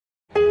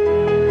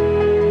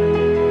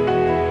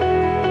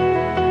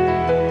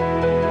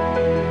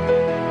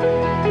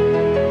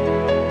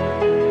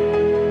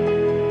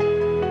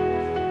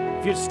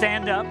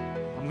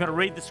to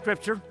read the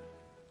scripture.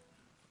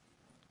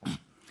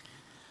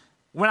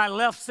 When I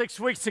left 6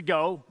 weeks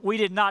ago, we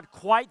did not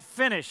quite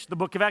finish the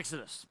book of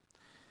Exodus.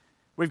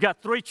 We've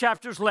got 3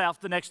 chapters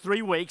left the next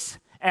 3 weeks,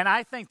 and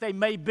I think they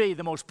may be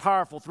the most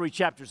powerful 3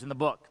 chapters in the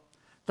book.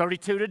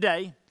 32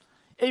 today,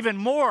 even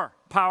more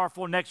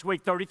powerful next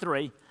week,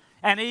 33,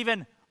 and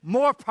even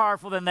more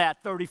powerful than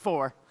that,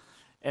 34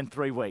 in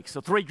 3 weeks.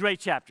 So 3 great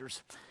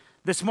chapters.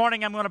 This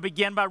morning I'm going to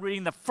begin by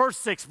reading the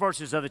first 6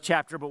 verses of the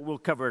chapter, but we'll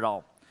cover it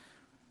all,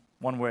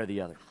 one way or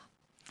the other.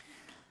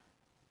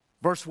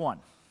 Verse 1.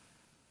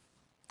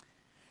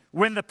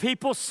 When the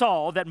people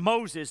saw that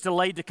Moses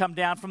delayed to come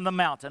down from the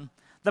mountain,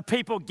 the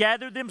people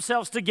gathered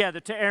themselves together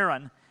to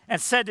Aaron and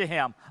said to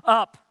him,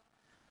 "Up,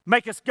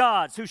 make us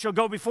gods who shall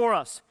go before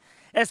us.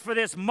 As for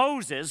this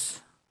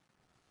Moses,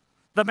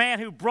 the man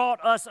who brought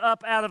us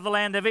up out of the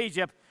land of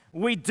Egypt,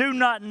 we do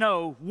not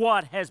know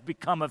what has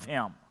become of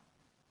him."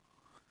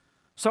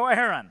 So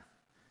Aaron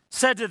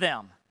said to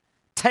them,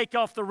 "Take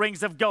off the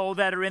rings of gold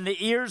that are in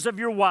the ears of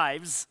your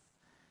wives,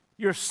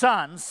 your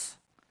sons,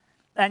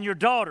 and your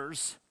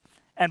daughters,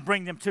 and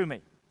bring them to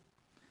me."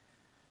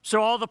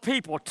 So all the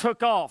people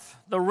took off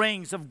the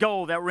rings of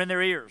gold that were in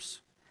their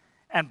ears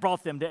and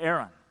brought them to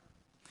Aaron.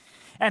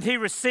 And he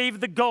received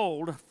the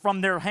gold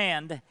from their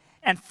hand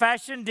and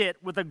fashioned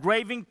it with a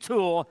graving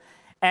tool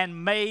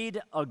and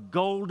made a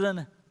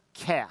golden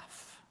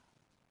calf.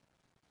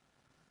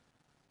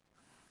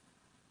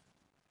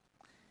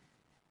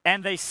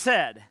 And they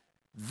said,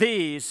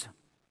 "These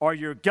are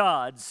your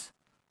gods,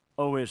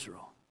 O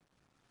Israel,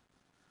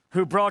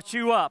 who brought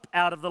you up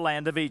out of the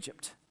land of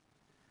Egypt."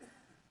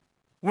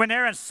 When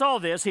Aaron saw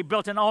this, he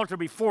built an altar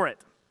before it.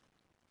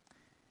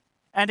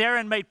 And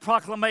Aaron made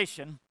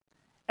proclamation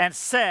and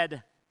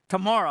said,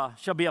 "Tomorrow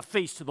shall be a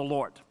feast to the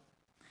Lord."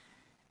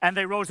 And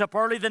they rose up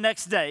early the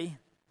next day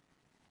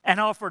and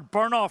offered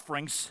burnt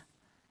offerings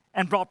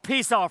and brought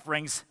peace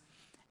offerings,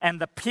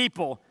 and the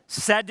people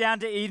sat down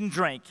to eat and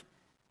drink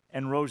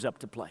and rose up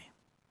to play.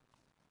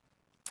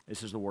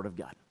 This is the word of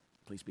God.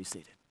 Please be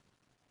seated.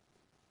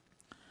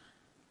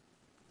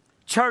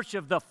 Church,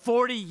 of the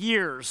 40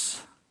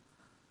 years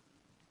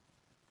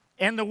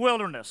in the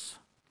wilderness,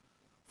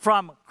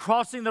 from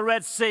crossing the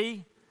Red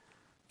Sea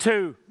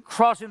to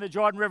crossing the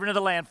Jordan River into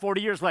the land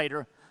 40 years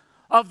later,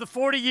 of the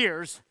 40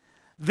 years,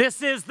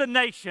 this is the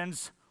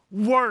nation's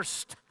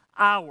worst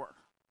hour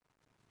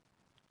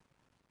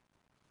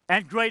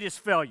and greatest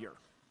failure.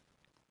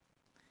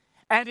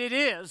 And it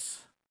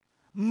is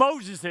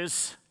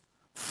Moses'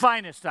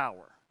 finest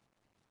hour,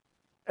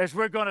 as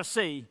we're going to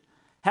see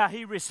how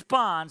he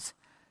responds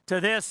to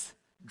this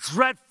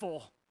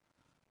dreadful,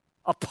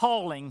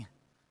 appalling,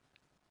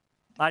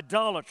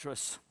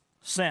 idolatrous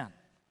sin.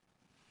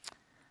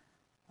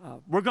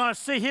 We're going to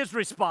see his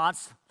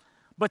response,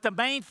 but the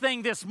main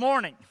thing this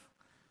morning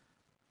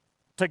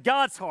to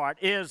God's heart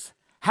is,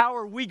 how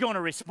are we going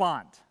to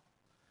respond?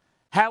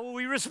 How will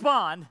we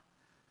respond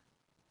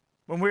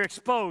when we're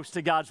exposed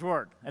to God's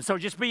word? And so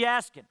just be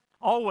asking,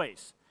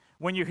 always,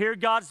 when you hear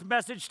God's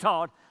message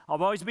taught,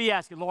 I'll always be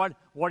asking, "Lord,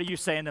 what are you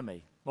saying to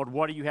me? Lord,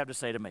 what do you have to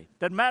say to me?"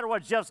 Doesn't matter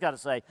what Jeff's got to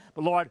say,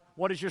 but Lord,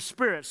 what is your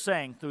Spirit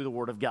saying through the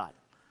word of God?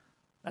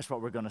 That's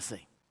what we're going to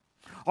see.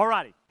 All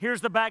righty,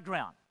 here's the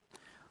background.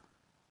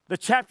 The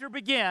chapter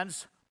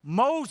begins,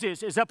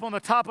 Moses is up on the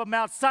top of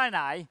Mount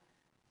Sinai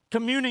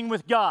communing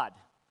with God,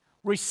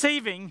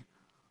 receiving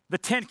the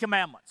 10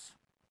 Commandments.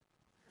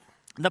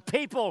 The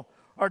people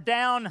are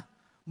down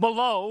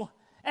below,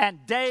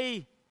 and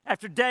day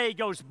after day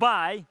goes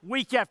by,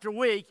 week after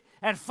week,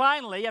 and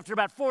finally, after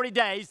about 40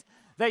 days,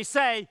 they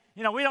say,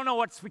 we don't know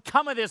what's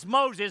become of this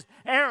Moses.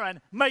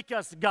 Aaron, make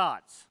us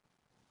gods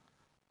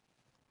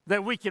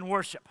that we can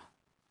worship.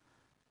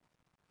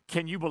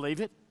 Can you believe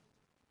it?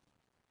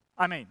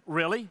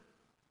 Really?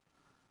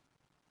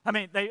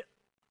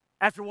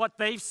 After what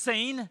they've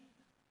seen,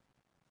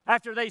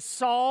 after they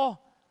saw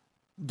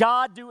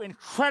God do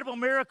incredible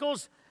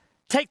miracles,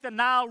 take the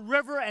Nile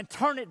River and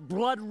turn it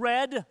blood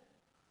red,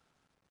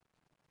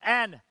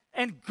 and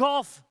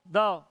engulf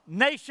the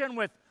nation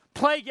with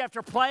plague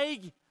after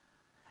plague,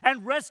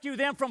 and rescue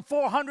them from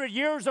 400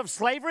 years of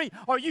slavery?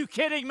 Are you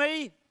kidding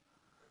me?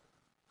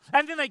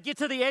 And then they get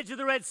to the edge of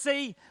the Red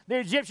Sea, the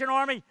Egyptian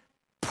army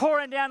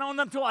pouring down on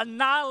them to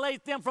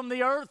annihilate them from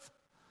the earth.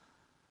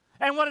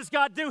 And what does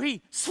God do?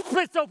 He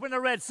splits open the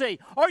Red Sea.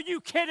 Are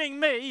you kidding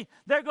me?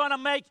 They're going to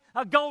make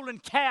a golden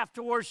calf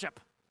to worship.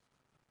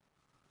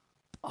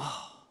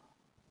 Oh.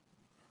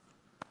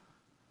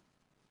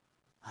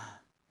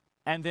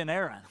 And then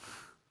Aaron,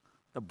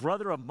 the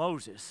brother of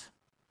Moses,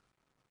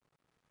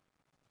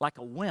 like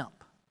a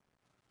wimp,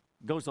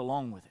 goes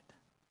along with it.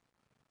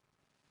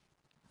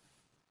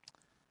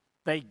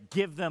 They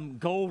give them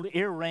gold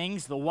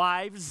earrings, the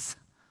wives,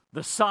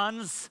 the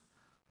sons,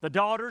 the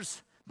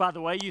daughters. By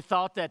the way, you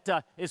thought that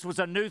this was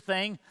a new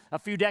thing a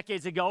few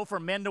decades ago for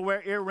men to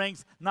wear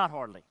earrings? Not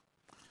hardly.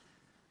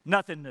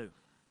 Nothing new.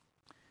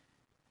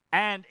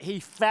 And he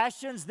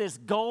fashions this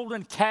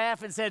golden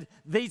calf and said,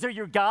 "These are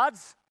your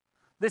gods?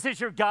 This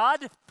is your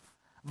God?"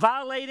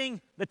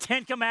 Violating the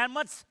 10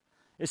 Commandments,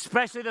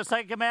 especially the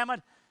second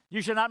commandment.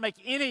 You shall not make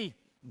any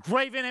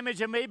graven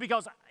image of me,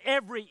 because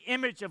every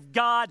image of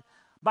God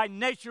by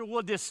nature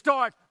will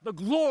distort the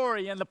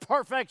glory and the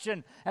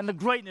perfection and the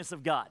greatness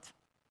of God.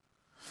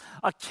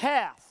 A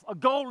calf, a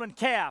golden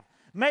calf,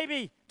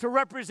 maybe to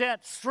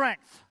represent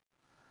strength.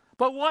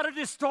 But what a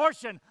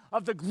distortion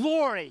of the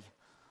glory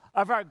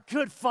of our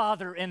good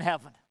Father in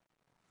heaven.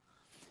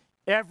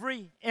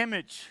 Every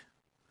image,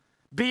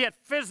 be it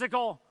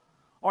physical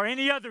or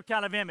any other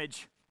kind of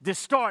image,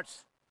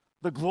 distorts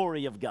the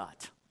glory of God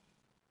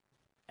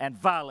and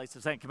violates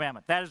the second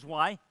commandment. That is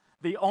why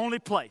the only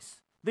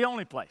place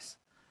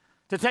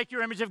to take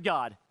your image of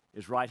God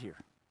is right here,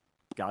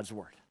 God's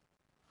Word.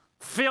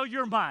 Fill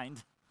your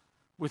mind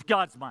with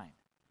God's mind,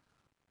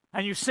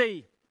 and you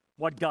see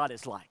what God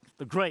is like,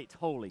 the great,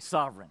 holy,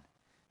 sovereign,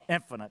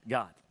 infinite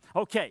God.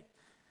 Okay,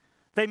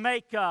 they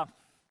make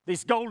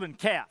this golden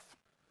calf.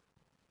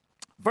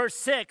 Verse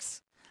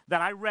 6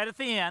 that I read at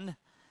the end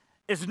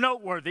is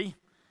noteworthy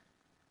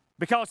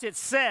because it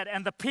said,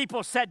 and the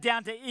people sat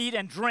down to eat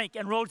and drink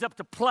and rose up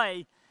to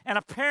play, and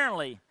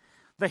apparently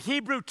the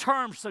Hebrew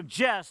term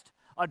suggests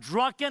a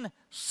drunken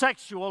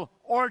sexual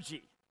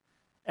orgy,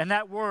 and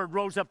that word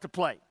rose up to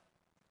play.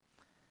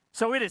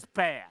 So it is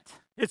bad.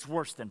 It's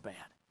worse than bad.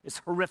 It's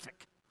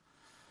horrific.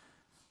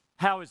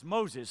 How is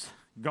Moses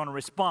going to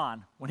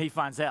respond when he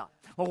finds out?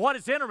 Well, what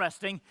is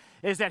interesting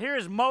is that here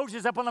is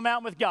Moses up on the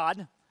mountain with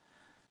God.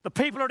 The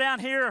people are down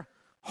here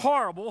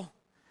horrible.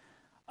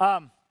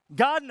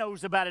 God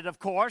knows about it, of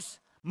course.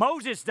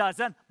 Moses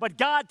doesn't, but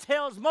God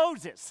tells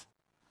Moses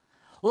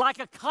like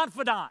a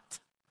confidant,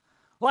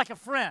 like a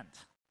friend,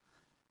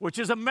 which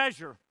is a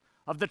measure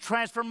of the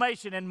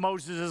transformation in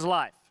Moses'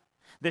 life.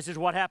 This is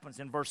what happens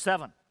in verse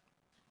 7.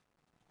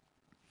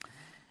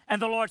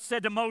 And the Lord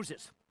said to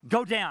Moses,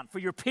 go down, for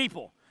your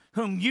people,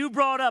 whom you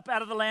brought up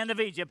out of the land of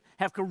Egypt,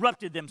 have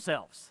corrupted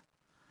themselves.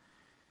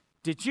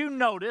 Did you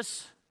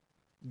notice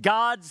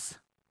God's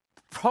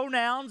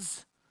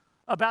pronouns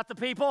about the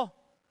people?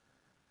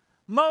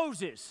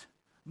 Moses,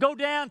 go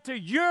down to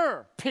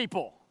your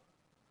people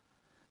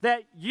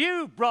that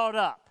you brought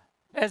up,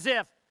 as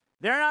if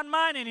they're not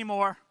mine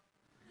anymore.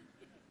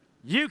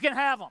 You can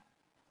have them.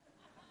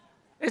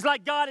 It's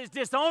like God is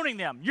disowning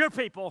them. Your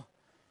people,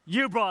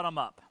 you brought them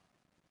up.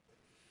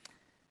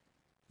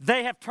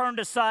 They have turned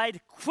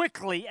aside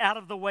quickly out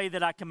of the way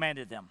that I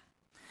commanded them.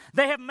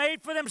 They have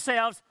made for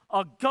themselves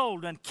a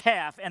golden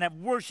calf and have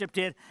worshipped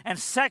it and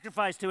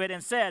sacrificed to it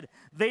and said,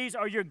 these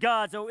are your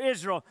gods, O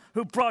Israel,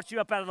 who brought you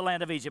up out of the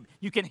land of Egypt.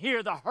 You can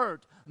hear the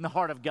hurt in the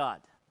heart of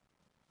God.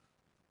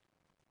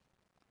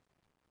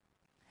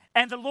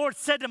 And the Lord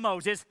said to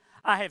Moses,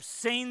 I have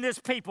seen this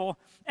people,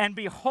 and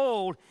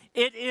behold,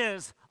 it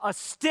is a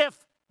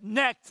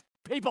stiff-necked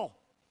people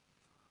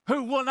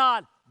who will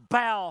not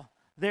bow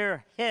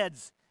their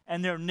heads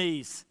and their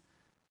knees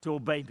to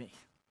obey me.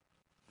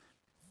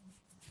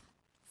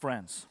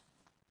 Friends,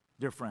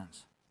 dear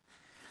friends,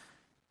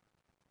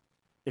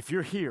 if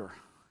you're here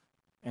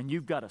and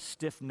you've got a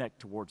stiff neck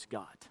towards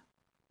God,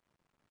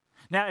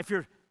 now if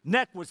your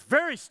neck was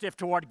very stiff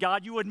toward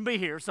God, you wouldn't be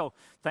here, so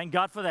thank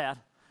God for that.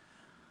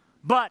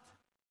 But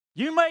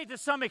you may to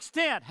some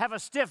extent have a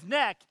stiff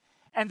neck,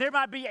 and there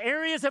might be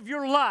areas of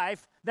your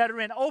life that are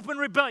in open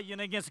rebellion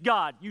against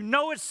God. You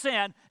know it's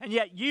sin, and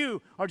yet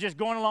you are just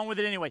going along with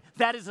it anyway.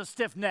 That is a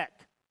stiff neck.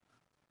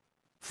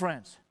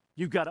 Friends,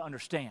 you've got to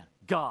understand,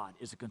 God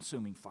is a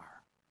consuming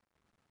fire.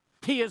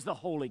 He is the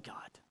holy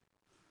God.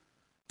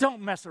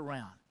 Don't mess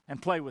around and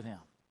play with Him.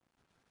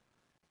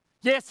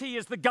 Yes, He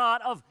is the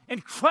God of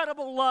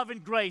incredible love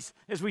and grace,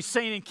 as we've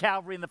seen in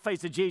Calvary in the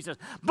face of Jesus,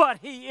 but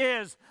He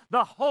is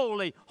the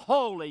holy,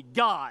 holy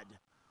God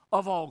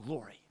of all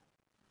glory.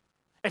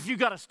 If you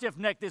got a stiff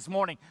neck this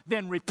morning,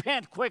 then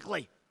repent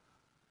quickly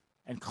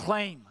and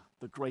claim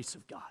the grace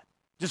of God.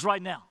 Just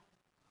right now.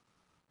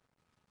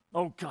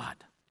 Oh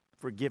God,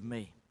 forgive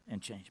me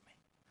and change me.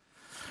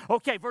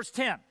 Okay, verse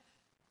 10.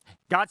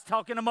 God's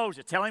talking to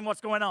Moses, telling him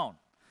what's going on.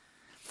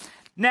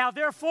 Now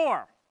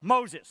therefore,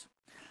 Moses,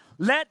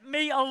 let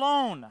me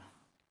alone,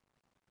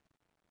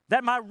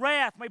 that my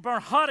wrath may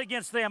burn hot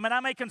against them, and I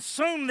may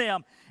consume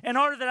them, in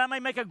order that I may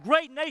make a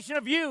great nation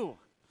of you.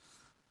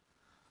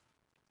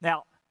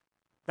 Now,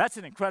 that's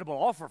an incredible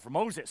offer for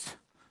Moses.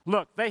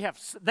 Look, they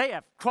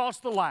have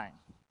crossed the line.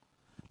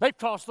 They've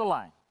crossed the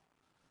line.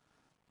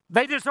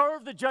 They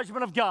deserve the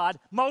judgment of God.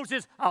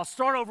 Moses, I'll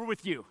start over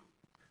with you.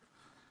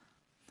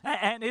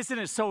 And isn't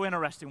it so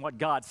interesting what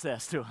God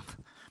says to him?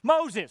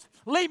 Moses,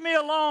 leave me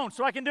alone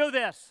so I can do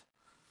this.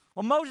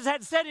 Well, Moses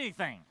hadn't said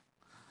anything.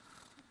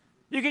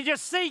 You can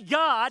just see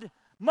God.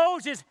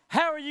 Moses,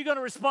 how are you going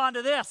to respond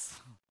to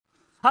this?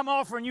 I'm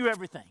offering you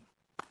everything.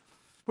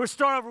 We'll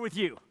start over with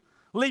you.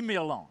 Leave me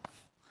alone.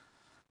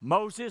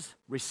 Moses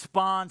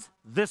responds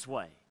this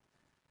way.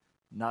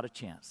 Not a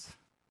chance.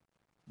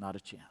 Not a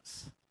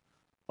chance.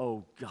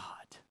 Oh,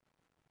 God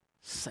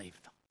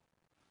saved them.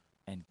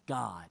 And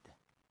God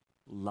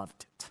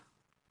loved it.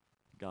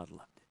 God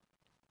loved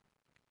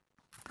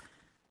it.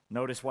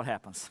 Notice what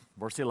happens.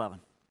 Verse 11.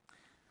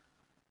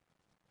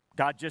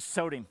 God just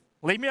showed him,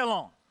 leave me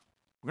alone.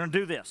 We're going to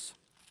do this.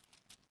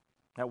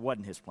 That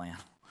wasn't his plan.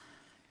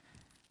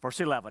 Verse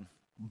 11,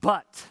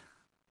 but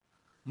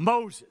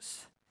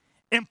Moses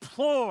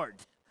implored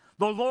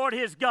the Lord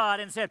his God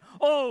and said,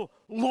 "Oh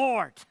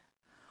Lord,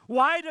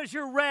 why does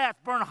your wrath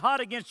burn hot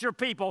against your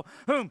people,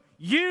 whom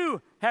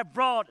you have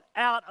brought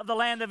out of the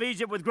land of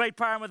Egypt with great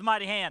power and with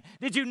mighty hand?"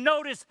 Did you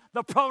notice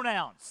the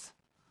pronouns?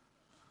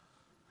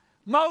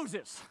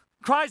 Moses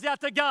cries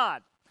out to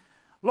God,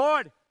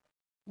 "Lord,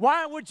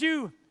 why would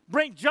you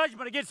bring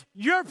judgment against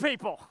your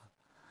people,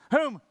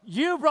 whom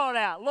you brought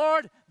out?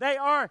 Lord, they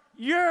are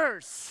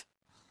yours."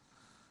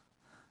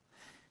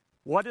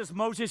 What does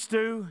Moses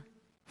do?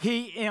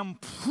 He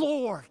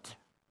implored.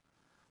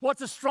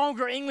 What's a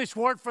stronger English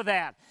word for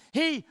that?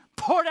 He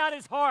poured out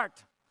his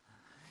heart.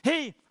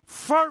 He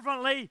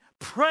fervently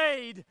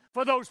prayed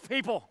for those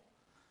people.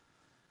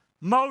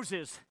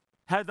 Moses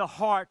had the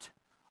heart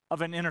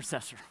of an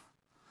intercessor,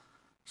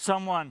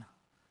 someone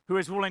who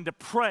is willing to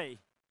pray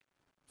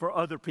for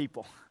other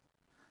people.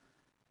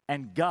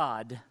 And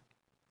God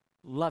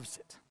loves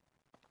it.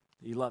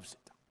 He loves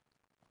it.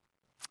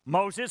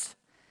 Moses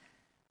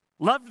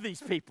loved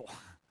these people.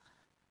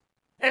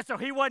 And so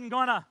he wasn't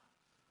going to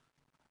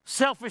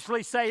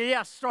selfishly say,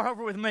 "Yes, start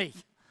over with me."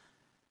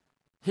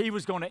 He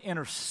was going to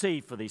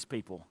intercede for these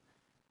people.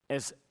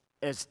 As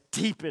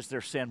deep as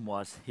their sin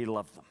was, he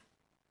loved them.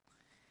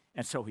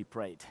 And so he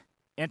prayed.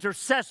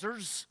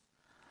 Intercessors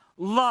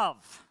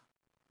love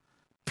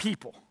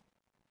people.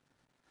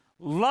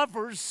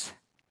 Lovers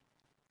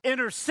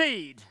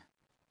intercede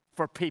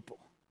for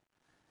people.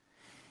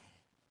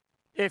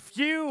 If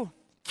you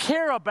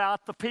care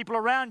about the people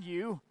around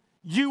you,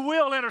 you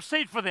will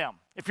intercede for them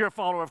if you're a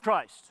follower of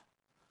Christ.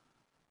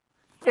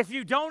 If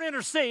you don't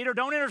intercede or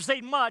don't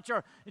intercede much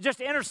or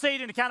just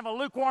intercede in a kind of a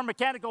lukewarm,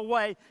 mechanical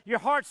way, your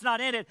heart's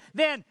not in it,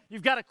 then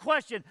you've got to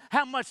question,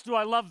 how much do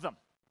I love them?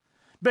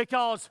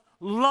 Because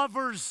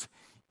lovers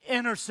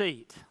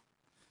intercede.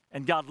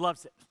 And God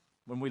loves it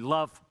when we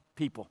love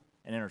people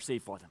and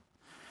intercede for them.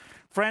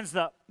 Friends,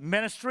 the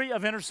ministry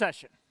of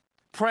intercession,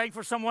 praying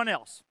for someone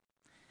else,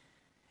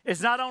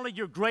 is not only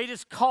your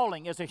greatest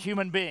calling as a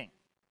human being,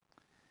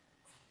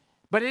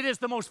 but it is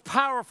the most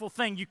powerful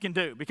thing you can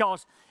do.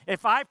 Because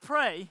if I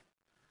pray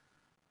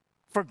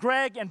for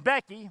Greg and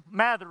Becky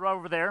Mather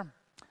over there,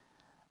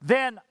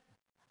 then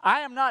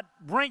I am not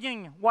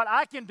bringing what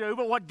I can do,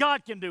 but what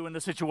God can do in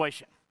the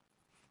situation.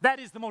 That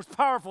is the most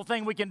powerful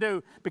thing we can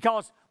do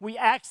because we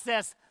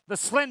access the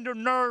slender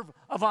nerve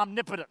of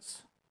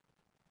omnipotence.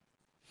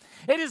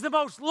 It is the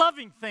most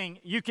loving thing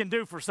you can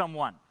do for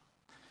someone.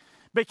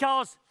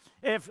 Because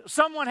if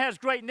someone has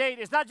great need,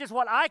 it's not just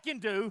what I can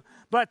do,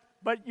 but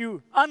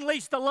you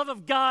unleash the love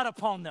of God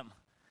upon them.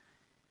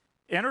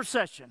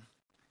 Intercession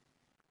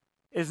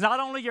is not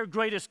only your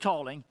greatest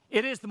calling,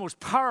 it is the most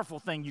powerful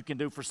thing you can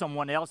do for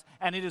someone else,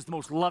 and it is the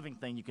most loving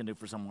thing you can do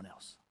for someone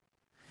else.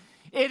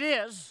 It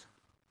is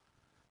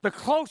the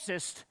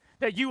closest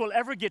that you will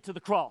ever get to the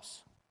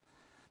cross.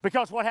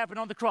 Because what happened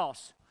on the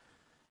cross?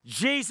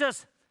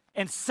 Jesus,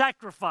 in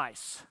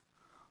sacrifice,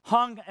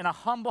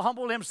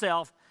 humbled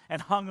himself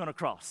and hung on a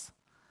cross.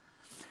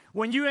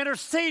 When you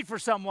intercede for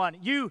someone,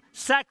 you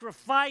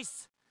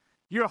sacrifice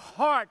your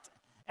heart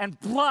and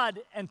blood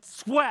and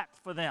sweat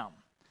for them.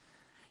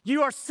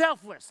 You are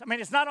selfless. I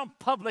mean, it's not on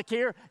public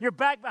here. You're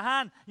back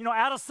behind,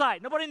 out of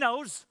sight. Nobody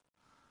knows.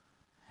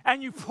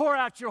 And you pour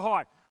out your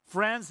heart.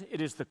 Friends, it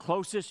is the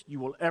closest you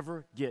will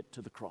ever get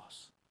to the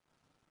cross.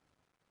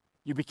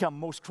 You become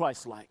most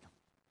Christ-like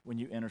when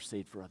you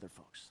intercede for other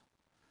folks.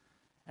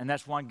 And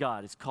that's why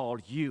God has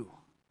called you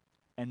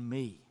and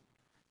me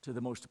to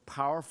the most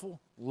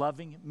powerful,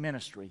 loving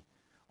ministry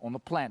on the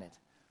planet,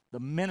 the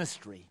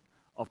ministry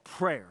of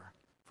prayer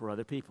for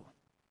other people.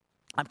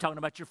 I'm talking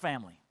about your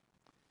family.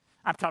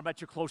 I'm talking about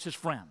your closest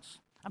friends.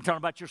 I'm talking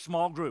about your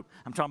small group.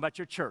 I'm talking about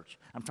your church.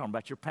 I'm talking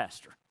about your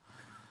pastor.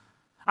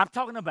 I'm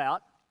talking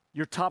about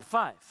your top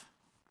 5.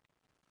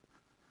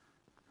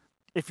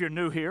 If you're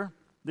new here,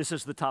 this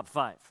is the top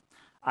 5.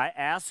 I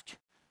ask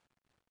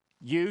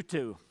you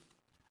to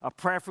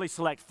prayerfully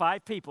select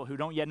 5 people who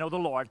don't yet know the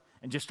Lord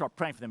and just start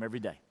praying for them every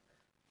day.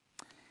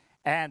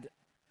 And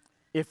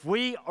if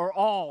we are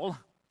all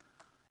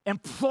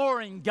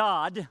imploring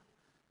God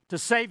to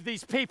save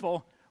these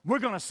people, we're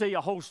going to see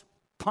a whole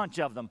bunch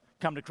of them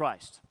come to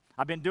Christ.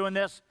 I've been doing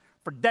this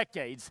for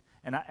decades,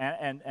 and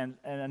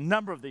a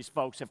number of these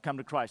folks have come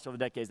to Christ over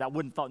the decades. I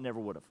wouldn't thought never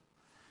would have.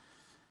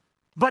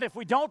 But if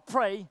we don't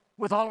pray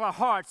with all of our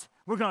hearts,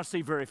 we're going to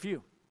see very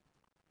few.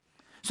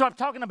 So I'm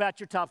talking about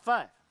your top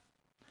 5.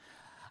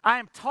 I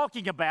am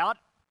talking about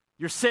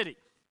your city,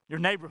 your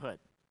neighborhood,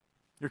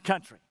 your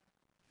country.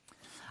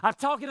 I'm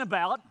talking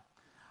about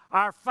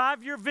our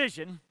 5-year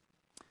vision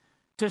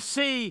to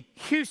see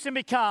Houston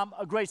become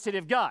a great city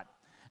of God.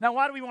 Now,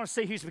 why do we want to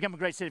see Houston become a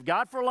great city of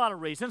God? For a lot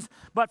of reasons,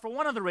 but for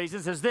one of the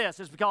reasons is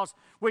because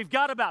we've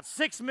got about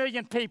 6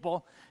 million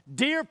people,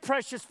 dear,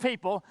 precious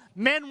people,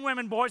 men,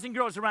 women, boys, and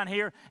girls around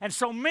here, and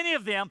so many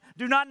of them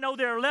do not know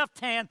their left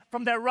hand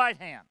from their right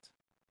hand.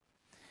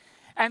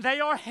 And they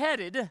are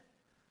headed,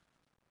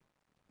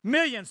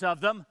 millions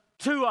of them,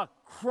 to a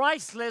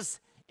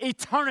Christless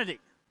eternity.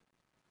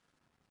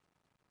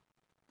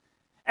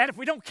 And if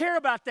we don't care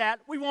about that,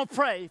 we won't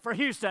pray for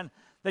Houston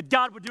that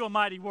God would do a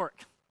mighty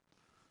work.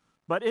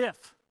 But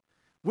if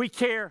we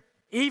care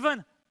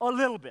even a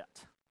little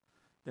bit,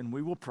 then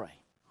we will pray,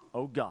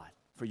 oh God,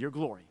 for your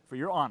glory, for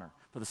your honor,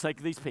 for the sake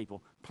of these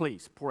people,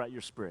 please pour out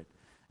your Spirit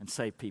and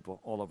save people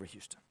all over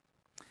Houston.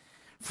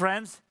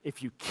 Friends,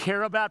 if you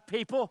care about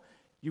people,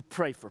 you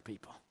pray for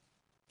people.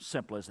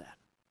 Simple as that.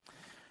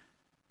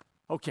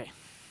 Okay,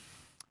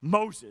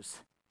 Moses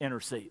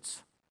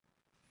intercedes.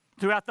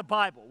 Throughout the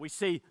Bible, we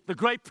see the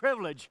great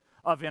privilege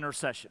of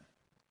intercession.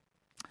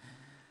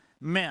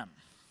 Men,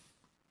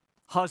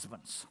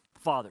 husbands,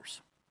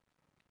 fathers,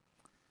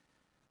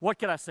 what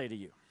can I say to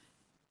you?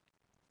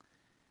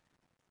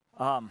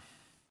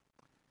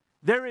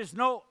 There is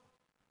no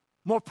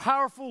more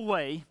powerful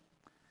way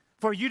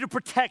for you to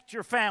protect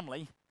your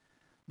family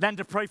than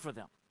to pray for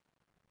them.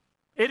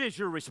 It is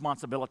your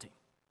responsibility.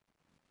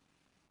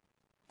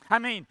 I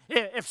mean,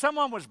 if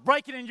someone was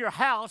breaking in your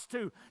house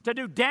to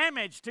do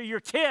damage to your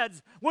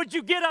kids, would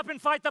you get up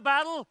and fight the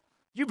battle?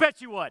 You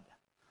bet you would.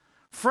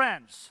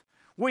 Friends,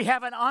 we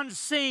have an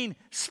unseen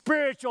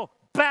spiritual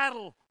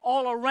battle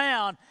all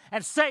around,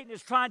 and Satan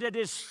is trying to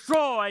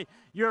destroy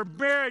your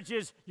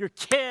marriages, your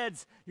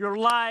kids, your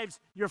lives,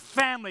 your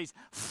families.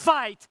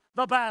 Fight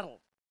the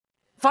battle.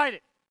 Fight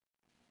it.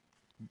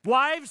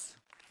 Wives,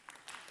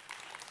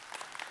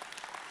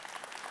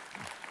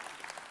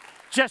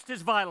 just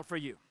as vital for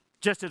you.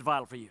 Just as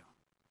vital for you.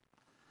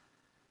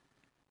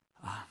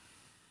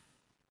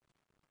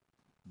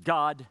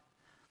 God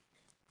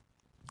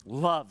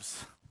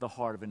loves the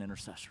heart of an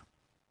intercessor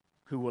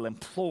who will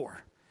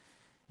implore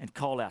and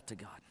call out to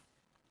God.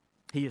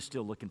 He is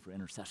still looking for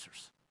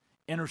intercessors.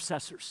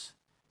 Intercessors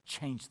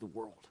change the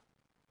world.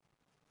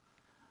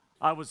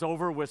 I was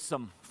over with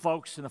some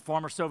folks in the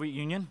former Soviet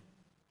Union,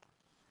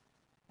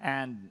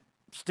 and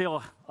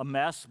still a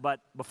mess, but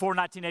before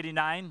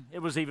 1989, it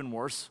was even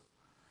worse.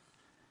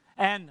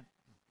 And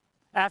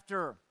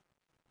after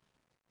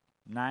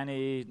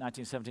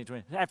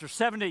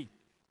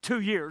 72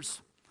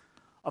 years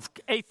of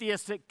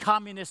atheistic,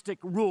 communistic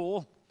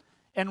rule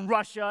in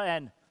Russia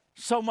and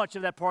so much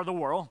of that part of the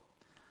world,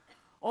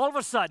 all of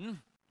a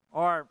sudden,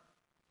 or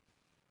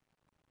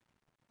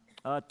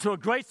to a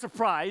great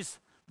surprise,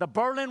 the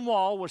Berlin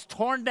Wall was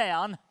torn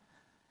down,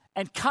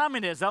 and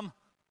communism,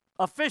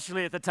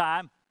 officially at the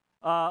time,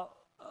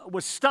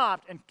 was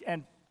stopped,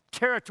 and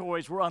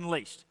territories were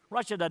unleashed.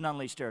 Russia doesn't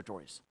unleash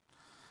territories.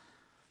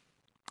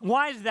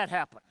 Why did that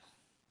happen?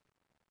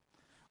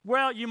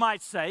 Well, you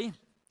might say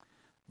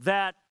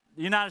that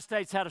the United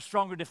States had a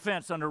stronger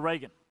defense under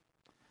Reagan.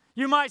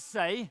 You might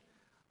say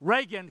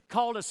Reagan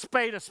called a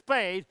spade,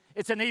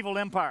 it's an evil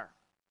empire.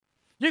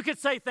 You could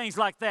say things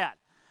like that,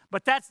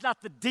 but that's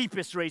not the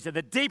deepest reason.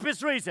 The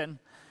deepest reason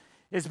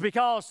is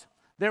because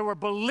there were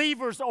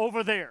believers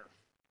over there,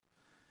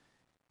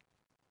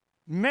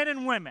 men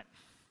and women,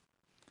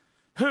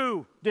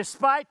 who,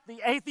 despite the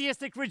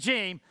atheistic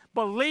regime,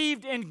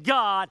 believed in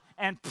God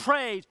and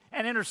prayed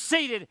and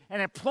interceded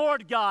and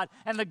implored God,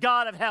 and the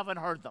God of heaven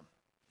heard them.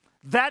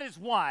 That is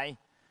why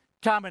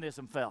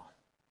communism fell.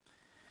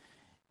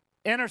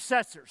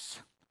 Intercessors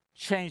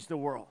change the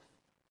world.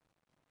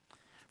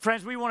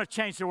 Friends, we want to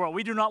change the world.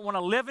 We do not want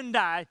to live and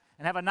die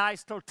and have a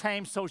nice,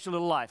 tame, social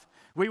little life.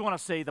 We want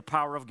to see the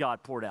power of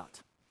God poured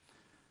out.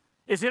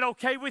 Is it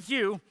okay with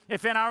you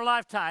if in our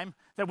lifetime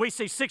that we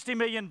see 60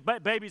 million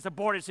babies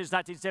aborted since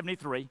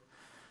 1973,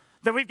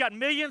 that we've got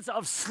millions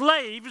of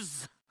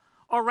slaves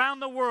around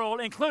the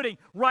world, including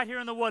right here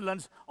in the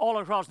Woodlands, all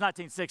across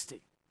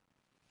 1960?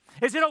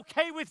 Is it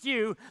okay with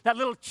you that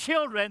little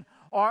children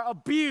are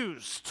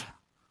abused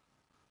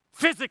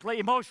physically,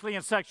 emotionally,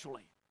 and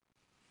sexually?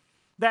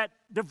 That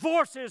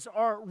divorces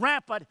are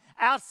rampant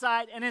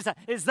outside and inside?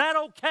 Is that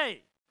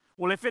okay?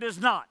 Well, if it is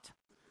not,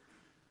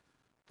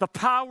 the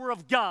power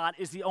of God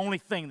is the only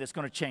thing that's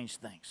going to change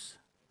things.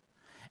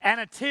 And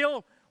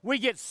until we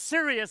get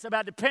serious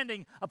about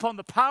depending upon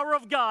the power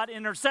of God in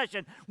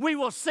intercession, we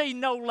will see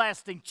no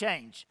lasting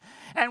change.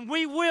 And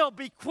we will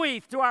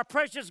bequeath to our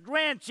precious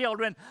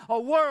grandchildren a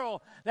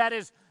world that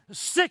is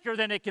sicker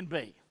than it can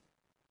be.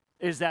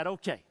 Is that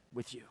okay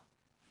with you?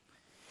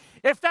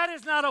 If that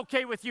is not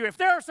okay with you, if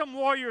there are some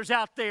warriors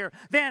out there,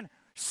 then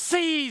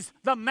seize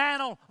the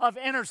mantle of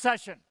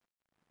intercession.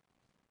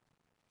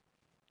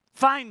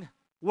 Find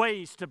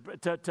ways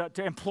to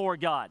implore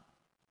God.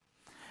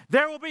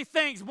 There will be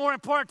things more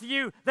important to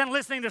you than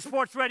listening to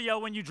sports radio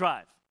when you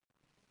drive.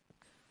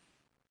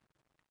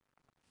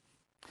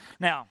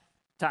 Now,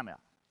 time out.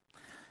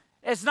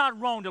 It's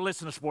not wrong to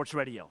listen to sports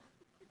radio.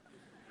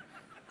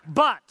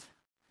 But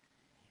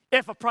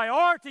if a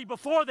priority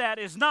before that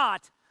is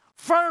not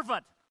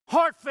fervent,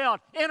 heartfelt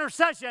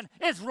intercession,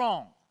 it's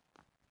wrong.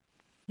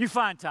 You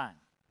find time.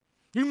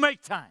 You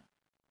make time.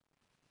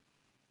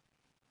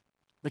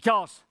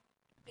 Because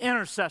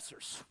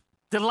intercessors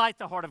delight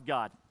the heart of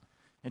God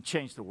and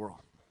change the world.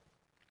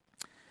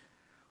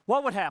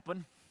 What would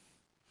happen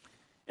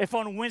if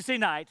on Wednesday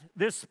night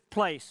this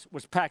place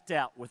was packed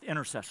out with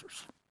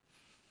intercessors?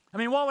 I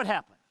mean, what would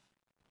happen?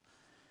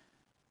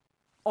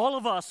 all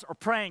of us are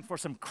praying for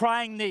some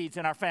crying needs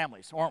in our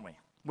families, aren't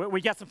we?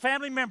 We got some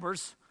family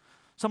members,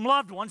 some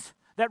loved ones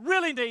that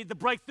really need the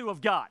breakthrough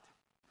of God.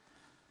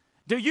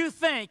 Do you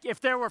think if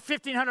there were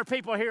 1,500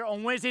 people here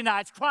on Wednesday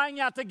nights crying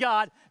out to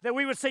God that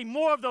we would see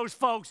more of those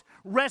folks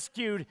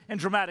rescued in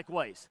dramatic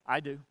ways? I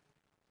do.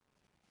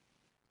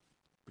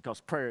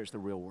 Because prayer is the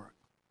real work.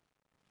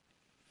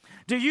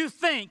 Do you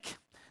think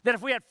that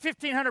if we had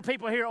 1,500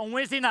 people here on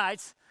Wednesday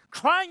nights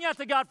crying out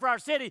to God for our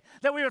city,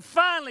 that we would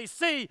finally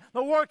see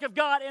the work of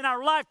God in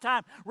our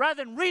lifetime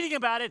rather than reading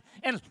about it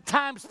in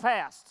times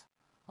past,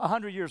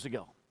 100 years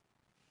ago?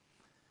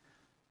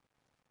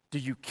 Do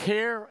you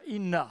care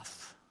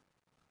enough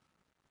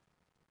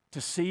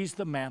to seize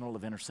the mantle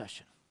of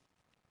intercession?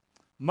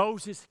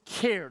 Moses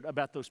cared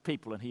about those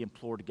people and he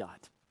implored God.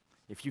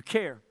 If you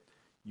care,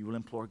 you will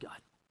implore God.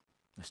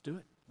 Let's do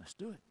it. Let's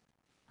do it.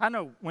 I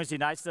know Wednesday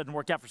nights doesn't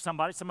work out for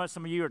somebody. Some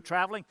of you are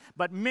traveling,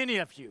 but many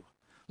of you,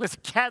 let's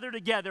gather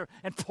together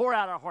and pour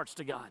out our hearts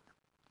to God.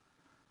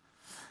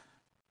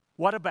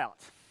 What about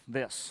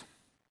this?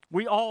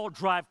 We all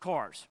drive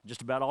cars,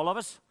 just about all of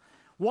us.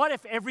 What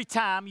if every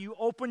time you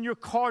open your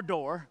car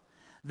door,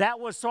 that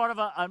was sort of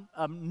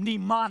a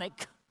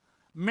mnemonic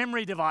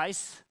memory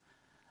device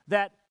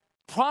that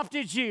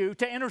prompted you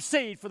to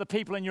intercede for the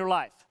people in your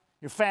life,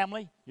 your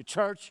family, your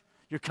church,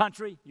 your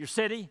country, your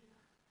city?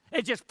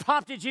 It just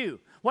prompted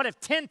you. What if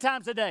 10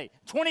 times a day,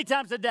 20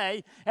 times a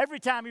day, every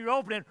time you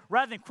open it,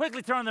 rather than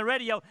quickly turn on the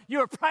radio, you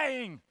were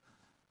praying?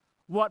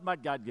 What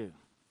might God do?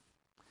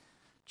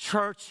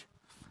 Church,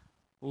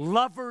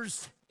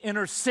 lovers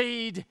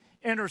intercede,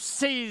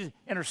 intercessors,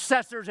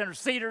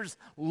 interceders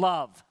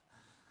love.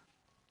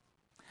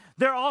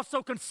 They're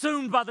also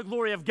consumed by the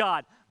glory of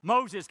God.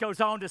 Moses goes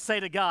on to say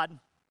to God,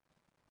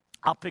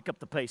 I'll pick up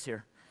the pace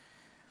here.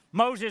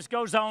 Moses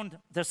goes on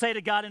to say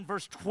to God in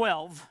verse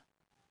 12,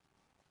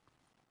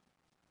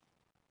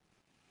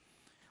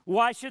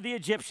 why should the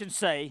Egyptians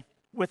say,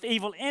 with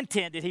evil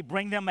intent did he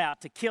bring them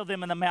out to kill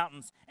them in the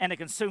mountains and to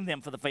consume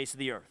them for the face of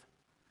the earth?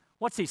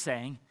 What's he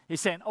saying? He's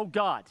saying, oh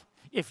God,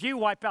 if you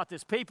wipe out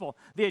this people,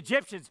 the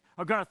Egyptians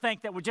are going to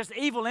think that with just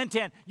evil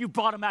intent, you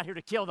brought them out here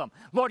to kill them.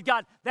 Lord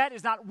God, that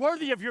is not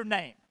worthy of your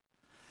name.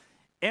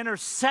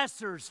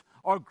 Intercessors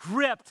are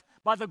gripped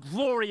by the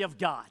glory of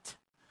God.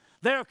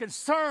 They are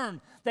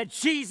concerned that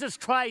Jesus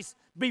Christ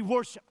be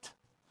worshiped,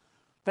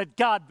 that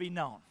God be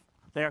known.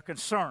 They are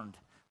concerned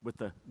with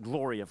the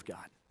glory of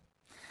God.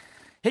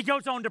 He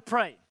goes on to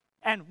pray.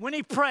 And when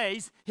he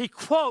prays, he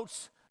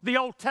quotes the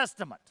Old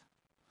Testament.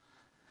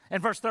 In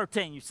verse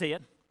 13, you see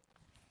it.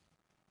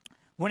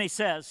 When he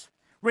says,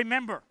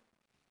 remember,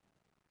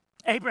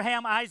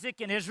 Abraham,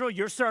 Isaac, and Israel,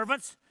 your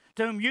servants,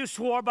 to whom you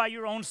swore by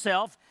your own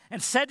self,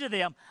 and said to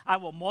them,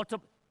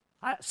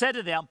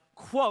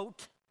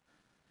 quote,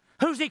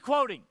 who's he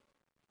quoting?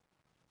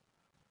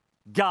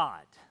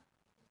 God.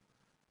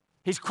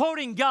 He's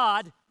quoting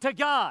God to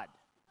God.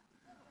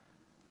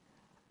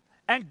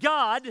 And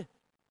God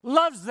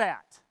loves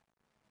that.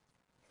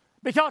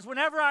 Because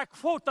whenever I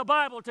quote the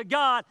Bible to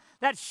God,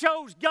 that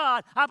shows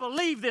God I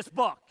believe this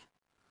book,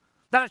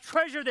 that I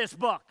treasure this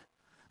book,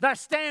 that I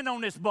stand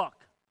on this book.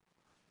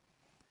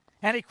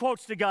 And he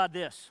quotes to God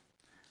this.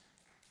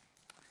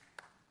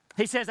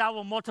 He says, I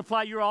will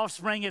multiply your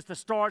offspring as the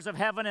stars of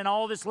heaven, and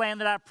all this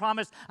land that I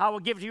promised I will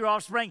give to your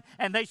offspring,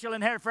 and they shall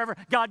inherit forever.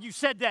 God, you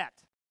said that.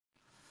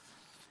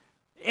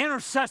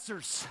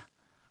 Intercessors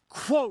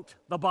quote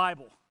the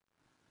Bible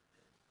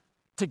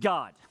to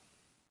God,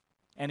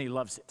 and he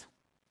loves it.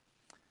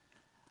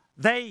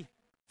 They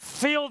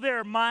fill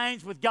their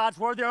minds with God's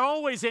word. They're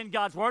always in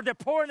God's word. They're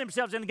pouring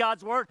themselves into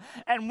God's word,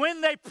 and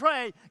when they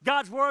pray,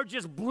 God's word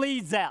just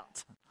bleeds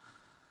out.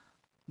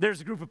 There's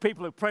a group of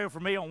people who pray for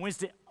me on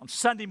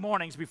Sunday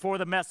mornings before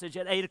the message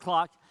at 8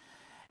 o'clock,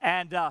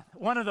 and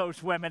one of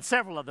those women,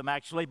 several of them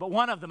actually, but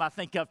one of them I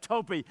think of,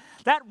 Toby,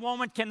 that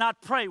woman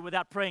cannot pray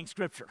without praying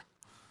Scripture.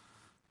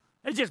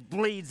 It just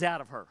bleeds out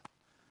of her.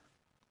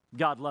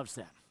 God loves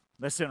that.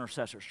 That's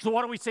intercessors. So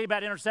what do we see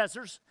about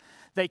intercessors?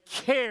 They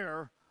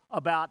care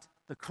about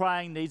the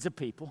crying needs of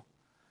people.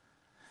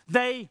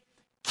 They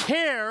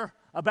care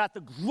about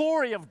the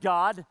glory of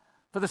God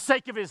for the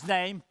sake of his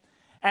name,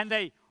 and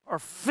they are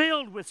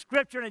filled with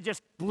Scripture, and it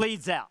just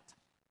bleeds out.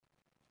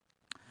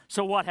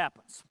 So what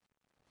happens?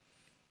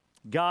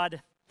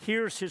 God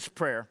hears his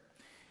prayer,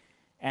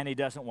 and he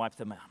doesn't wipe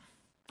them out.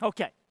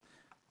 Okay.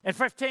 In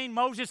 15,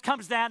 Moses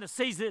comes down and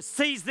sees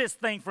this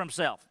thing for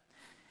himself.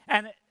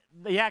 And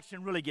the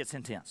action really gets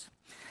intense.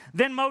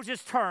 Then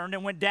Moses turned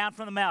and went down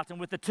from the mountain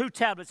with the 2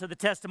 tablets of the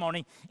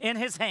testimony in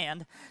his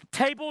hand,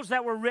 tables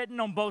that were written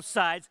on both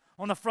sides,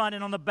 on the front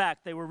and on the back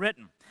they were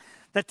written.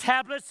 The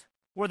tablets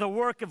were the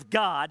work of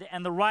God,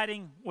 and the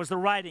writing was the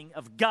writing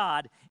of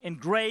God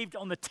engraved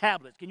on the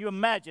tablets. Can you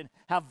imagine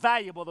how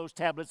valuable those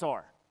tablets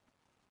are?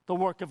 The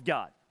work of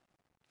God.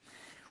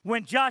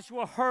 When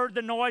Joshua heard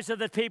the noise of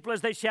the people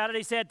as they shouted,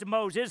 he said to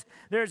Moses,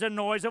 there's a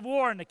noise of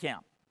war in the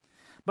camp.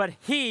 But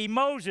he,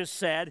 Moses,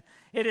 said,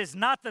 it is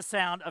not the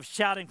sound of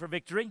shouting for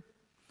victory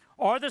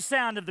or the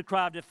sound of the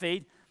cry of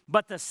defeat,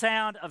 but the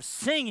sound of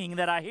singing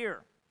that I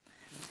hear.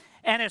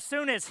 And as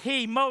soon as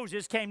he,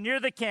 Moses, came near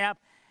the camp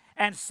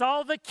and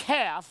saw the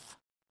calf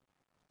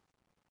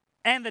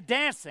and the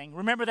dancing,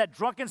 remember that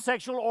drunken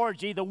sexual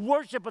orgy, the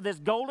worship of this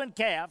golden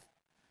calf,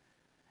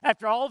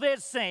 after all they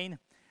had seen,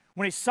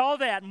 when he saw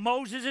that,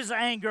 Moses'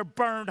 anger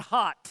burned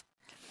hot.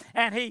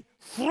 And he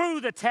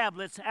threw the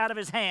tablets out of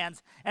his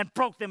hands and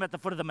broke them at the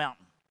foot of the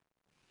mountain.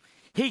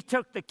 He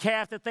took the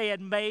calf that they had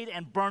made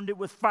and burned it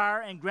with fire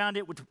and ground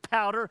it with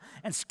powder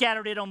and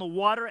scattered it on the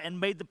water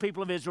and made the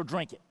people of Israel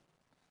drink it.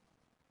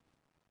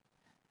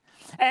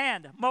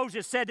 And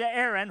Moses said to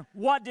Aaron,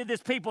 what did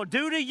this people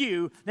do to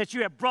you that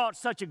you have brought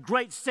such a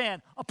great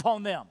sin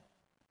upon them?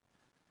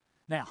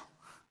 Now,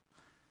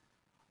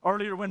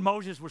 earlier when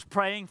Moses was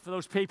praying for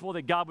those people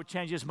that God would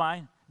change his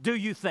mind, do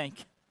you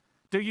think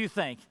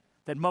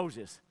that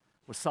Moses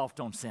was soft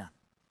on sin?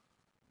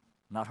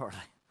 Not hardly.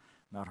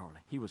 Not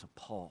hardly. He was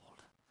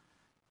appalled,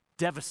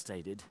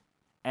 devastated,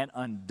 and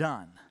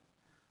undone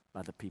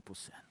by the people's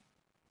sin.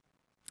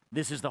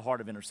 This is the heart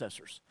of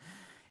intercessors.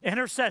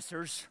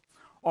 Intercessors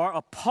are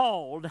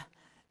appalled,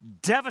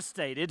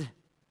 devastated,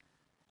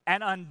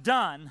 and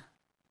undone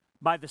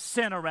by the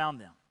sin around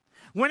them.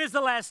 When is the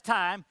last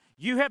time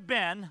you have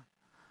been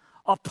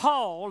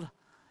appalled,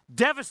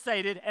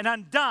 devastated, and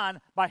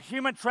undone by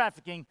human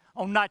trafficking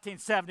on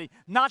 1970?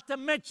 Not to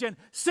mention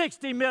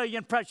 60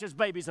 million precious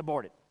babies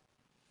aborted.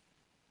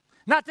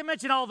 Not to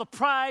mention all the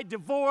pride,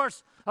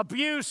 divorce,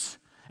 abuse,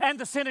 and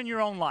the sin in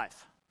your own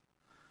life.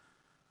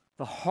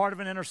 The heart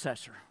of an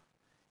intercessor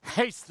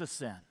hates the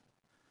sin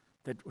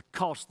that would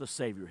cost the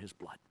Savior his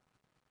blood.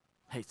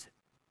 Hates it,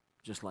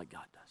 just like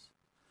God does.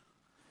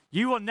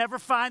 You will never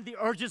find the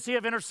urgency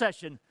of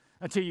intercession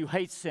until you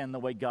hate sin the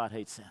way God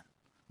hates sin.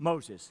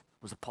 Moses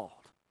was appalled.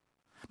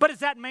 But does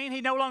that mean he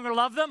no longer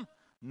loved them?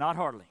 Not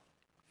hardly.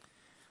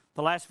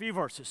 The last few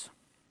verses.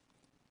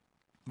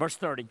 Verse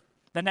 30.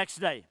 The next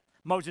day,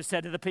 Moses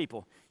said to the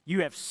people,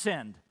 you have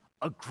sinned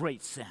a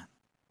great sin.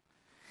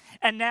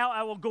 And now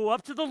I will go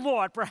up to the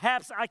Lord.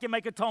 Perhaps I can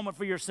make atonement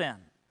for your sin.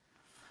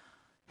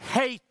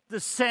 Hate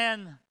the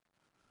sin,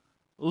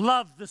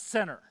 love the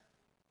sinner,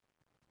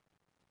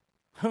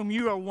 whom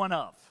you are one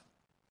of.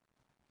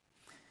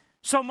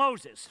 So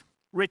Moses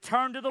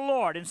returned to the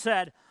Lord and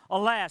said,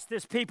 alas,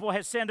 this people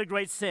has sinned a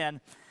great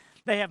sin.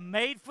 They have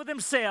made for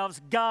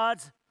themselves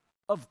gods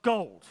of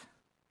gold.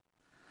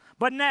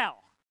 But now,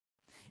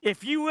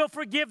 if you will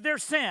forgive their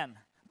sin,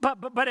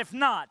 but if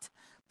not,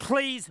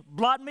 please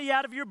blot me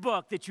out of your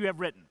book that you have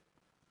written.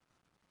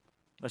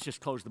 Let's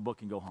just close the book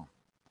and go home.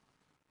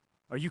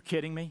 Are you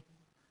kidding me?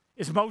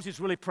 Is Moses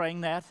really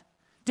praying that?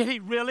 Did he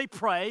really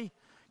pray,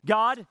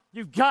 God,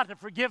 you've got to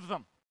forgive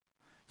them?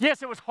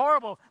 Yes, it was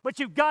horrible, but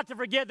you've got to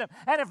forgive them.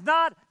 And if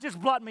not,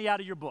 just blot me out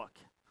of your book.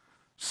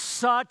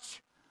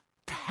 Such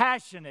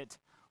passionate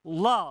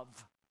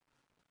love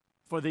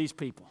for these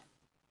people.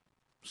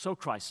 So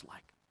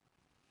Christ-like.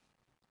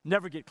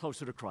 Never get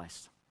closer to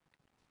Christ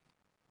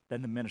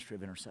than the ministry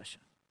of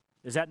intercession.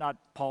 Is that not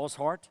Paul's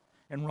heart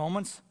in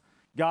Romans?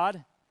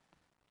 God,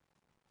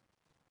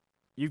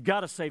 you've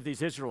got to save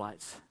these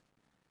Israelites.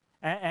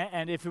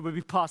 And if it would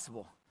be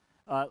possible,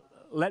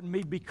 let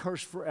me be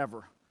cursed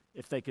forever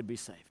if they could be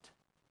saved.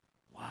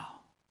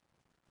 Wow.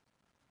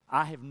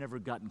 I have never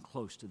gotten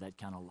close to that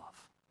kind of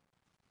love.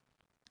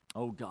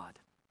 Oh God,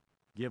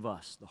 give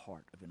us the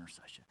heart of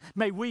intercession.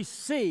 May we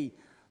see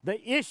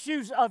the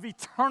issues of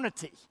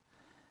eternity,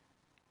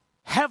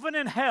 heaven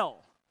and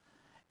hell,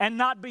 and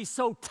not be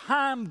so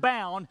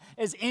time-bound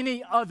as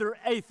any other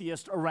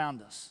atheist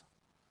around us.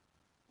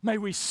 May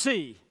we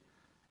see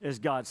as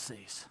God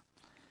sees.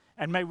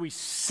 And may we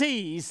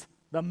seize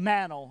the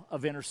mantle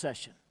of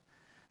intercession.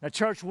 Now,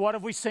 church, what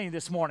have we seen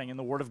this morning in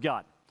the Word of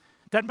God?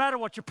 Doesn't matter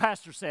what your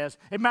pastor says.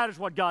 It matters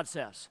what God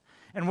says.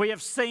 And we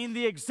have seen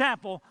the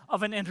example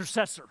of an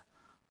intercessor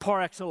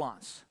par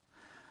excellence.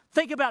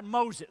 Think about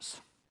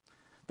Moses,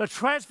 the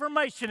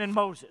transformation in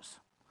Moses.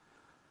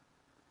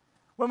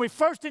 When we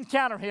first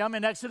encounter him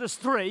in Exodus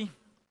 3,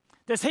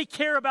 does he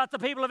care about the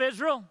people of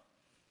Israel?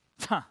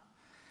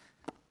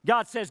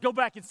 God says, go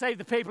back and save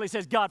the people. He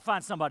says, God,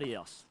 find somebody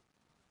else.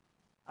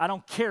 I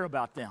don't care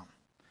about them.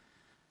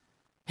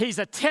 He's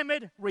a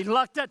timid,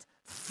 reluctant,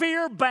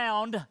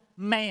 fear-bound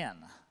man.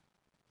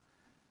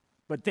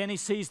 But then he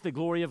sees the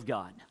glory of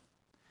God.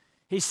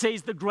 He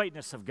sees the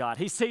greatness of God.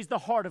 He sees the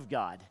heart of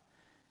God.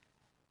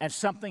 And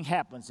something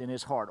happens in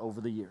his heart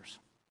over the years.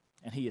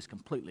 And he is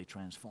completely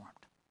transformed.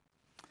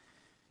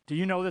 Do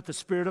you know that the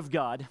Spirit of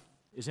God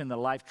is in the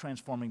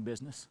life-transforming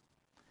business?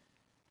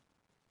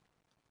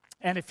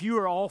 And if you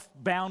are all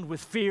bound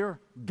with fear,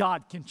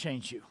 God can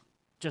change you,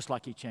 just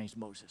like he changed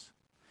Moses.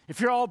 If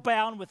you're all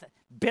bound with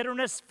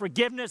bitterness,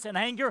 forgiveness, and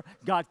anger,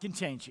 God can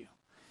change you.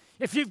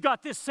 If you've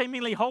got this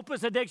seemingly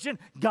hopeless addiction,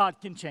 God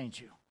can change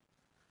you.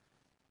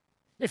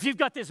 If you've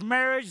got this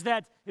marriage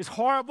that is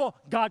horrible,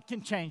 God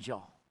can change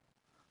y'all.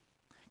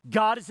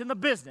 God is in the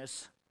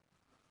business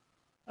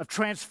of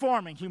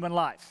transforming human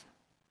life.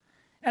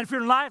 And if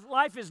your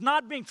life is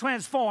not being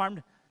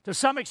transformed to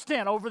some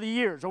extent over the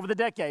years, over the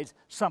decades,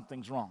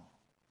 something's wrong.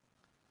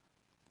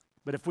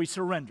 But if we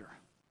surrender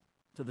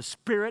to to the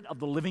Spirit of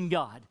the living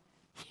God,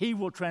 He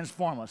will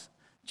transform us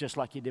just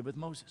like He did with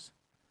Moses.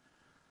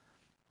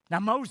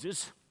 Now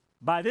Moses,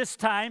 by this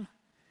time,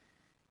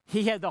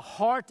 he had the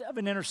heart of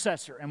an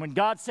intercessor. And when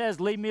God says,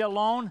 leave me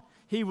alone,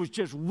 he was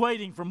just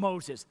waiting for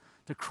Moses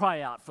to cry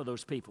out for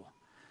those people.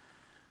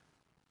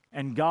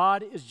 And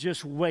God is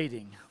just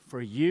waiting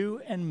for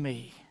you and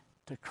me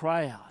to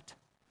cry out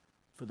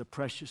for the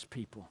precious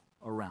people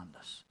around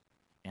us.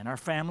 In our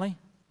family,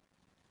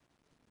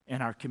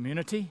 in our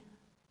community,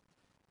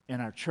 in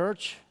our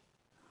church,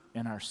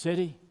 in our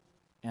city,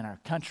 in our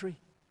country.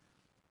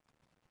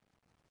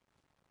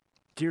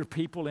 Dear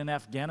people in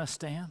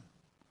Afghanistan,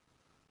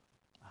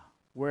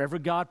 wherever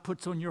God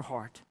puts on your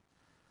heart,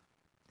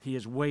 He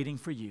is waiting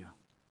for you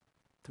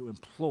to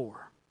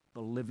implore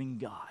the living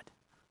God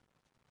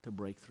to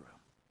break through.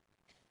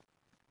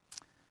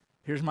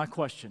 Here's my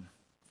question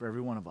for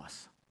every one of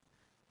us.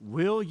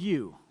 Will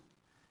you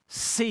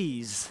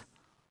seize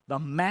the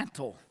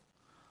mantle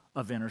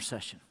of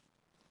intercession,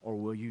 or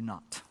will you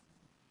not?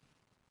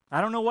 I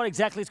don't know what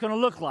exactly it's going to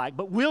look like,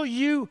 but will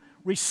you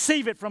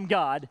receive it from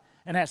God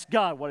and ask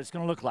God what it's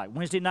going to look like?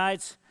 Wednesday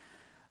nights,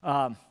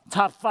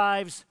 top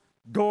fives,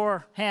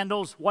 door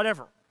handles,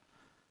 whatever.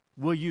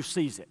 Will you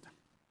seize it?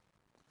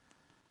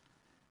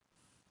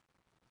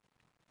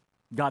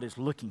 God is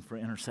looking for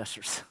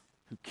intercessors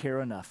who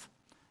care enough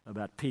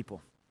about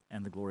people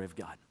and the glory of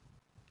God.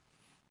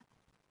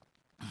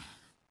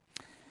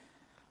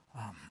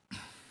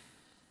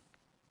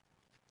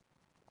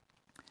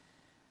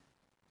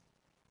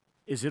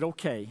 Is it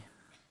okay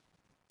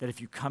that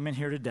if you come in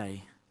here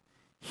today,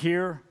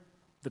 hear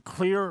the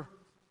clear,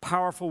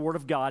 powerful Word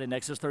of God in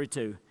Exodus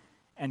 32,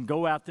 and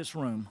go out this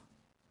room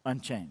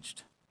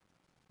unchanged?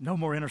 No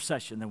more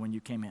intercession than when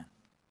you came in.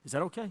 Is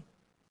that okay?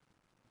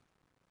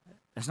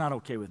 That's not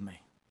okay with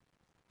me.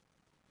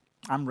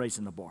 I'm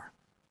raising the bar.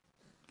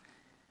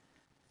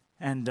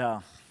 And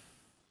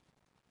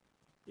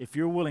if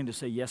you're willing to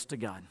say yes to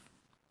God,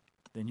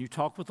 then you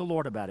talk with the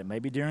Lord about it,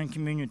 maybe during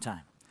communion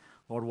time.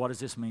 Lord, what does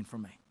this mean for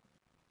me?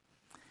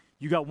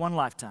 You got one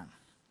lifetime.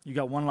 You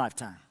got one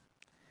lifetime.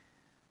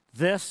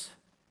 This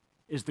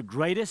is the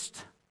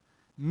greatest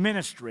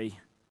ministry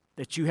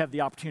that you have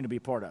the opportunity to be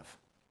part of.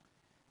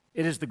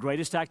 It is the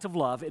greatest act of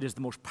love. It is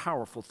the most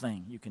powerful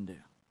thing you can do.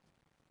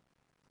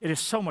 It is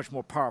so much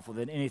more powerful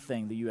than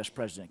anything the U.S.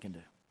 president can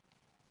do.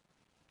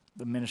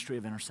 The ministry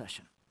of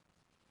intercession.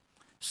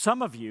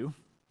 Some of you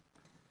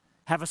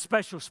have a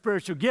special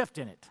spiritual gift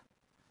in it.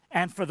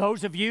 And for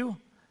those of you,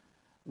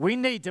 we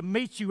need to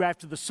meet you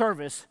after the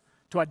service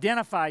to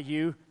identify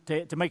you,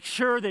 to make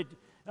sure that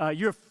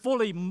you're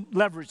fully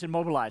leveraged and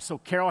mobilized. So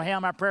Carol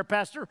Ham, our prayer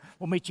pastor,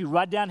 will meet you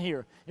right down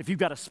here if you've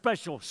got a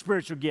special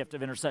spiritual gift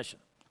of intercession,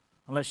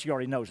 unless she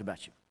already knows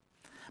about you.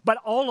 But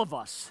all of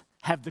us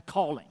have the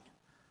calling,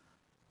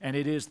 and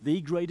it is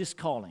the greatest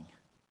calling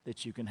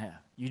that you can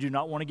have. You do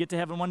not want to get to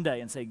heaven one day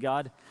and say,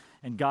 God,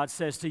 and God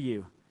says to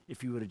you,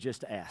 if you would have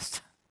just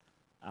asked,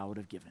 I would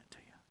have given it to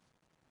you.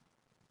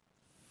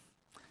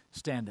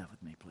 Stand up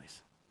with me,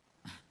 please.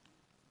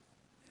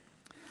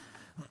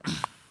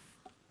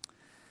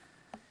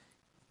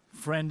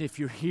 Friend, if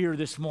you're here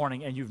this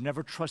morning and you've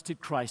never trusted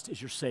Christ as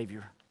your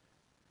Savior,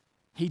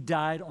 He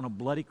died on a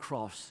bloody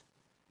cross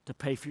to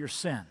pay for your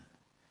sin.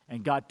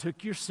 And God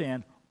took your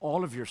sin,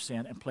 all of your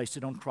sin, and placed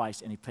it on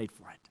Christ, and He paid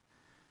for it.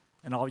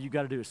 And all you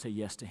got to do is say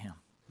yes to Him.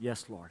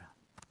 Yes, Lord,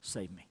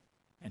 save me.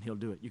 And He'll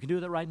do it. You can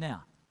do that right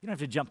now. You don't have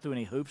to jump through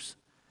any hoops.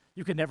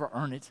 You can never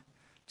earn it.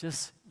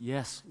 Just,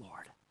 yes,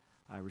 Lord,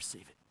 I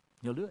receive it.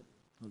 He'll do it.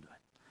 He'll do it.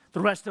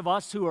 The rest of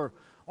us who are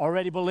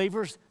already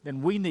believers,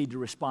 then we need to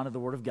respond to the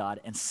Word of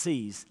God and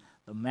seize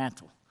the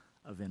mantle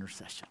of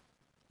intercession.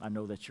 I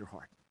know that's your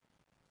heart.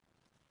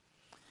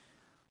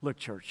 Look,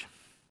 church,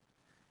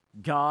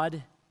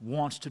 God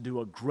wants to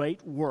do a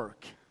great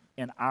work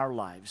in our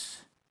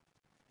lives,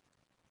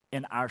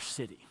 in our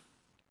city,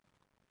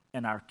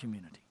 in our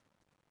community.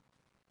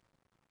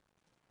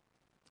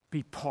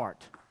 Be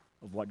part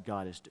of what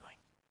God is doing.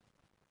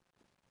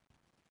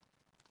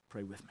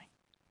 Pray with me.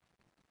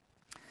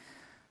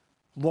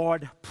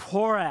 Lord,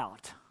 pour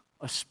out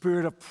a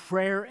spirit of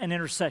prayer and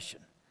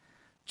intercession,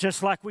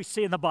 just like we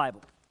see in the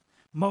Bible.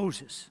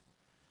 Moses,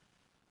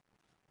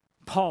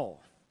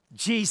 Paul,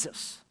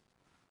 Jesus,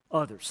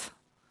 others.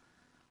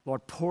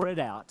 Lord, pour it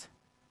out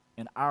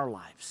in our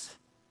lives,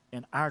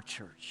 in our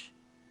church,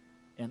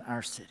 in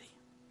our city,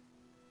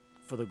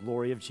 for the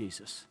glory of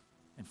Jesus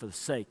and for the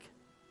sake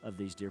of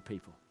these dear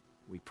people,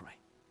 we pray.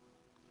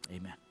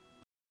 Amen.